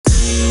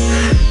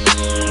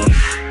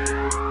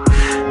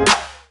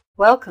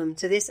Welcome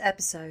to this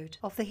episode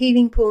of the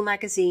Healing Pool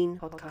Magazine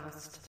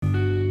podcast.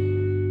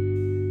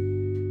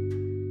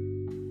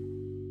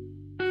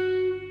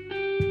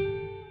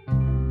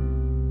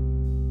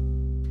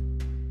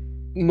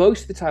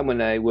 Most of the time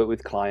when I work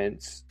with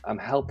clients, I'm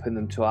helping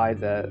them to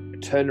either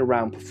turn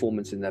around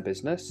performance in their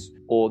business,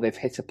 or they've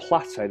hit a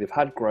plateau, they've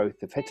had growth,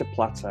 they've hit a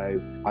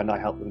plateau, and I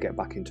help them get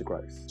back into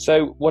growth.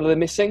 So what are they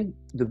missing?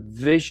 The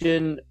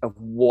vision of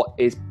what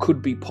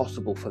could be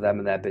possible for them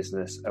in their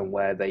business and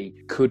where they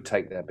could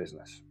take their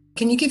business.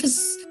 Can you give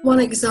us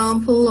one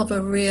example of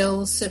a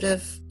real sort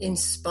of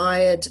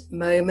inspired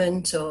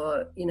moment,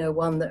 or,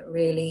 one that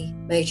really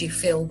made you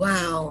feel,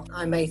 wow,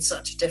 I made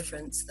such a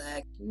difference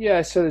there?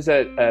 Yeah, so there's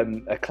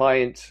a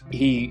client.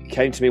 He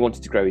came to me,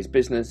 wanted to grow his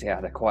business. He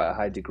had quite a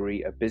high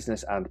degree of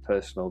business and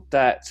personal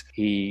debt.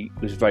 He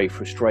was very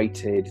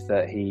frustrated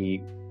that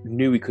he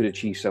knew he could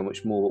achieve so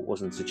much more but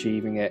wasn't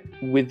achieving it.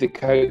 With the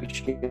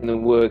coaching and the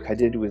work I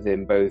did with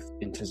him, both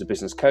in terms of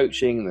business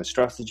coaching and the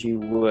strategy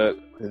work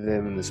with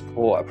him and the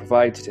support I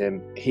provided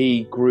him,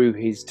 he grew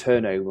his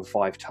turnover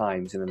 5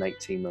 times in an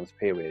 18-month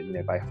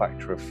period, by a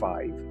factor of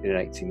 5 in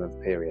an 18-month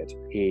period.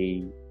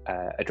 He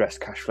addressed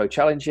cash flow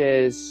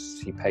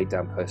challenges, he paid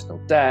down personal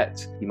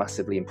debt, he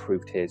massively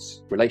improved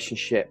his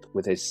relationship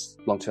with his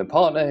long-term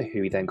partner,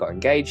 who he then got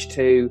engaged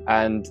to,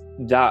 and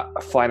that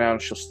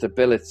financial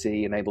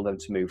stability enabled them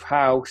to move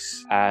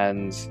house,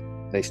 and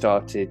they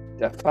started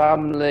a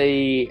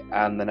family,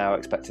 and they're now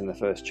expecting their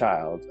first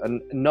child. And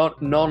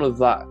none of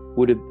that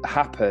would have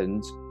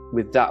happened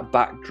with that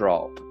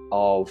backdrop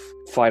of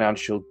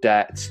financial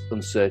debt,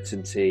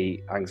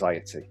 uncertainty,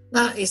 anxiety.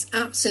 That is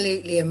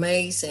absolutely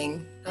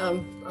amazing.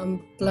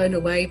 I'm blown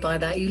away by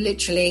that. You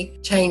literally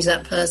changed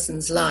that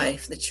person's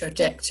life, the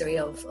trajectory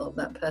of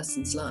that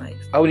person's life.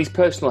 Oh, and his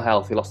personal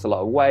health, he lost a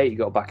lot of weight, he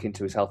got back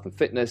into his health and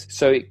fitness.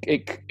 So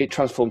it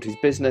transformed his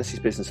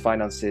business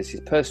finances,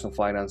 his personal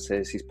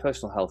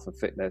health and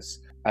fitness,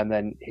 and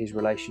then his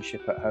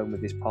relationship at home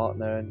with his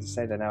partner. And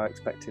say they're now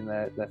expecting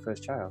their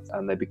first child,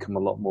 and they become a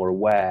lot more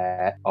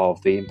aware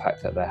of the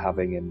impact that they're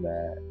having in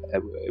their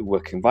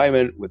work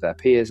environment with their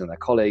peers and their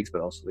colleagues, but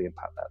also the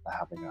impact that they're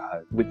having at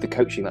home. With the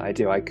coaching that I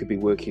do, I could be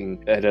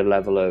working at a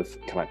level of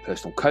kind of like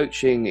personal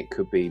coaching, it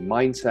could be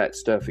mindset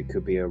stuff, it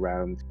could be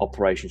around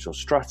operations or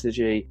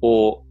strategy,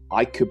 or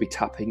I could be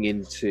tapping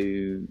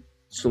into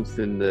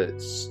something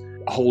that's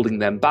holding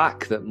them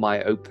back that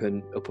might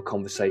open up a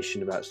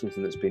conversation about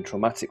something that's been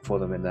traumatic for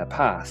them in their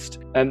past.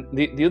 And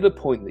the other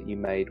point that you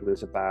made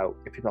was about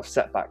if people have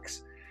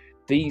setbacks.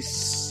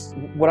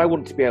 What I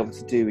want to be able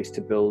to do is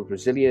to build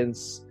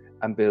resilience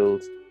and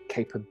build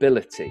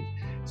capability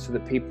so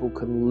that people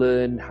can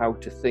learn how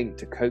to think,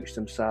 to coach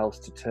themselves,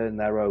 to turn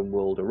their own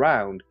world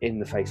around in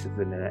the face of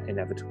an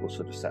inevitable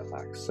sort of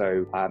setbacks.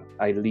 So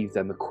I leave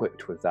them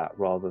equipped with that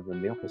rather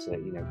than the opposite,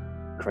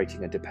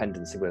 creating a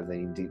dependency where they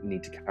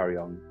need to carry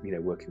on,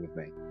 working with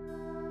me.